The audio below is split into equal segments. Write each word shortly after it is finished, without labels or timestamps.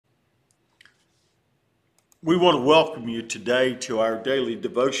We want to welcome you today to our daily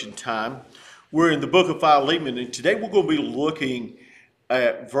devotion time. We're in the book of Philemon, and today we're going to be looking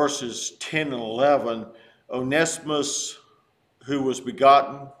at verses 10 and 11. Onesimus, who was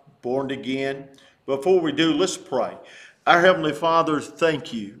begotten, born again. Before we do, let's pray. Our Heavenly Father,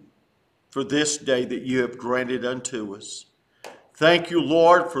 thank you for this day that you have granted unto us. Thank you,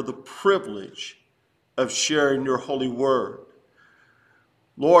 Lord, for the privilege of sharing your holy word.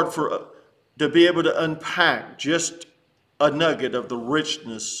 Lord, to be able to unpack just a nugget of the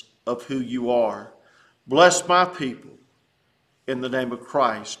richness of who you are. Bless my people in the name of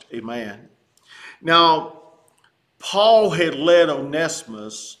Christ. Amen. Now, Paul had led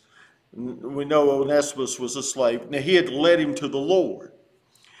Onesimus. We know Onesimus was a slave. Now, he had led him to the Lord.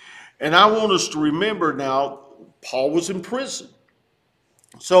 And I want us to remember now, Paul was in prison.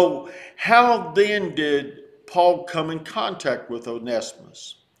 So how then did Paul come in contact with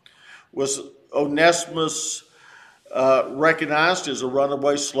Onesimus? Was Onesimus recognized as a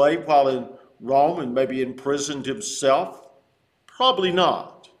runaway slave while in Rome and maybe imprisoned himself? Probably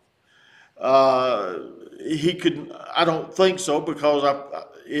not. He could. I don't think so, because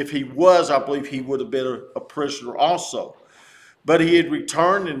if he was, I believe he would have been a prisoner also. But he had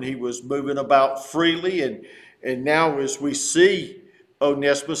returned and he was moving about freely, and now as we see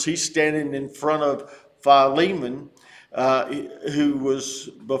Onesimus, he's standing in front of Philemon, who was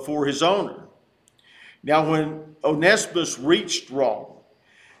before his owner. Now, when Onesimus reached Rome,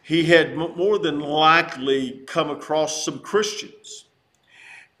 he had more than likely come across some Christians.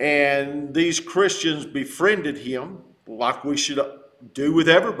 And these Christians befriended him, like we should do with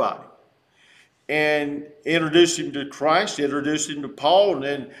everybody, and introduced him to Christ, introduced him to Paul, and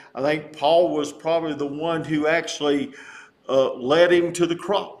then I think Paul was probably the one who actually led him to the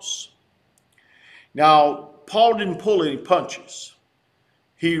cross. Now, Paul didn't pull any punches.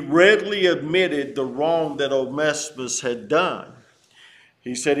 He readily admitted the wrong that Onesimus had done.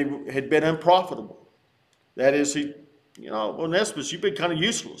 He said he had been unprofitable. That is, Onesimus, you've been kind of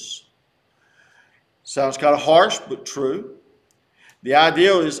useless. Sounds kind of harsh, but true. The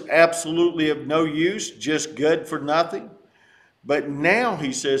ideal is absolutely of no use, just good for nothing. But now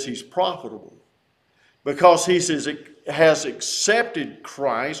he says he's profitable because he says it has accepted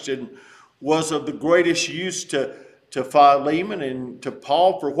Christ and was of the greatest use to Philemon and to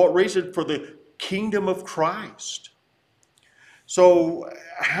Paul. For what reason? For the kingdom of Christ. So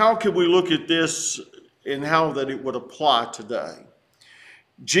how can we look at this and how that it would apply today?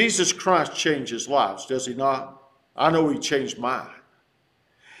 Jesus Christ changes lives, does he not? I know he changed mine.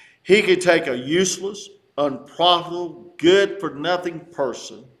 He could take a useless, unprofitable, good-for-nothing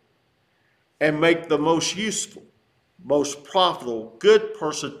person and make the most useful, most profitable, good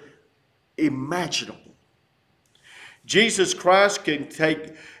person imaginable. Jesus Christ can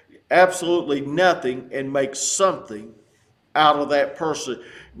take absolutely nothing and make something out of that person,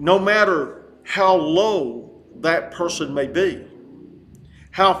 no matter how low that person may be,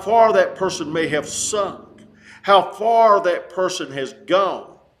 how far that person may have sunk, how far that person has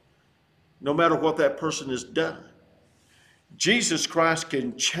gone. No matter what that person has done, Jesus Christ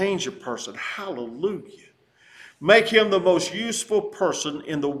can change a person. Hallelujah. Make him the most useful person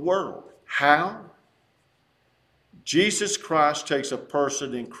in the world. How? Jesus Christ takes a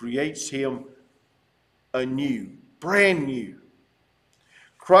person and creates him anew, brand new.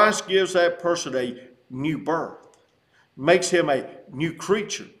 Christ gives that person a new birth, makes him a new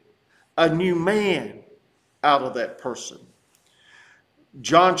creature, a new man out of that person.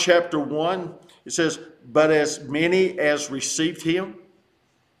 John chapter 1, it says, but as many as received him,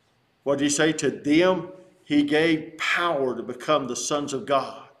 what did he say? To them he gave power to become the sons of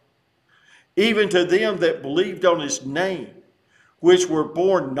God. Even to them that believed on his name, which were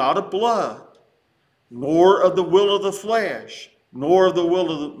born not of blood, nor of the will of the flesh, nor of the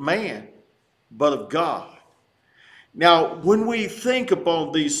will of the man, but of God. Now, when we think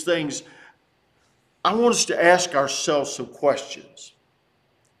upon these things, I want us to ask ourselves some questions.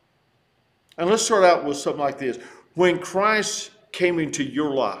 And let's start out with something like this. When Christ came into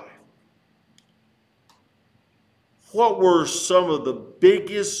your life, what were some of the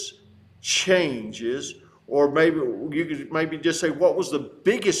biggest changes, or maybe you could maybe just say, what was the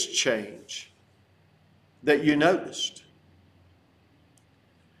biggest change that you noticed?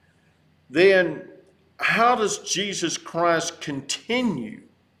 Then, how does Jesus Christ continue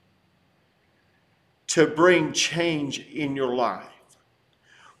to bring change in your life?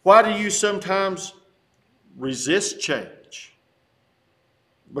 Why do you sometimes resist change?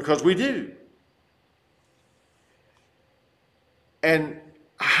 Because we do. And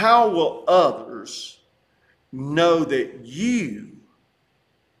how will others know that you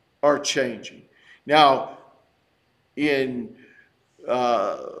are changing? Now, in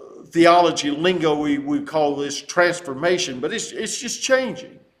theology lingo, we call this transformation, but it's just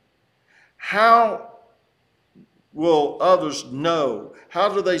changing. How will others know?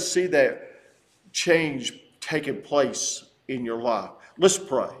 How do they see that change taking place in your life? Let's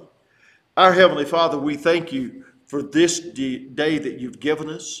pray. Our Heavenly Father, we thank you for this day that you've given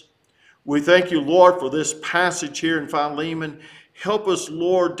us. We thank you, Lord, for this passage here in Philemon. Help us,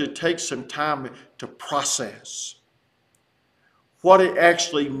 Lord, to take some time to process what it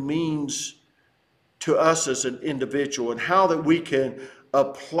actually means to us as an individual and how that we can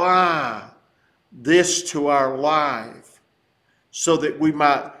apply this to our life so that we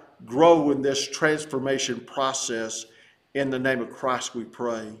might grow in this transformation process. In the name of Christ we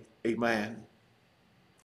pray. Amen.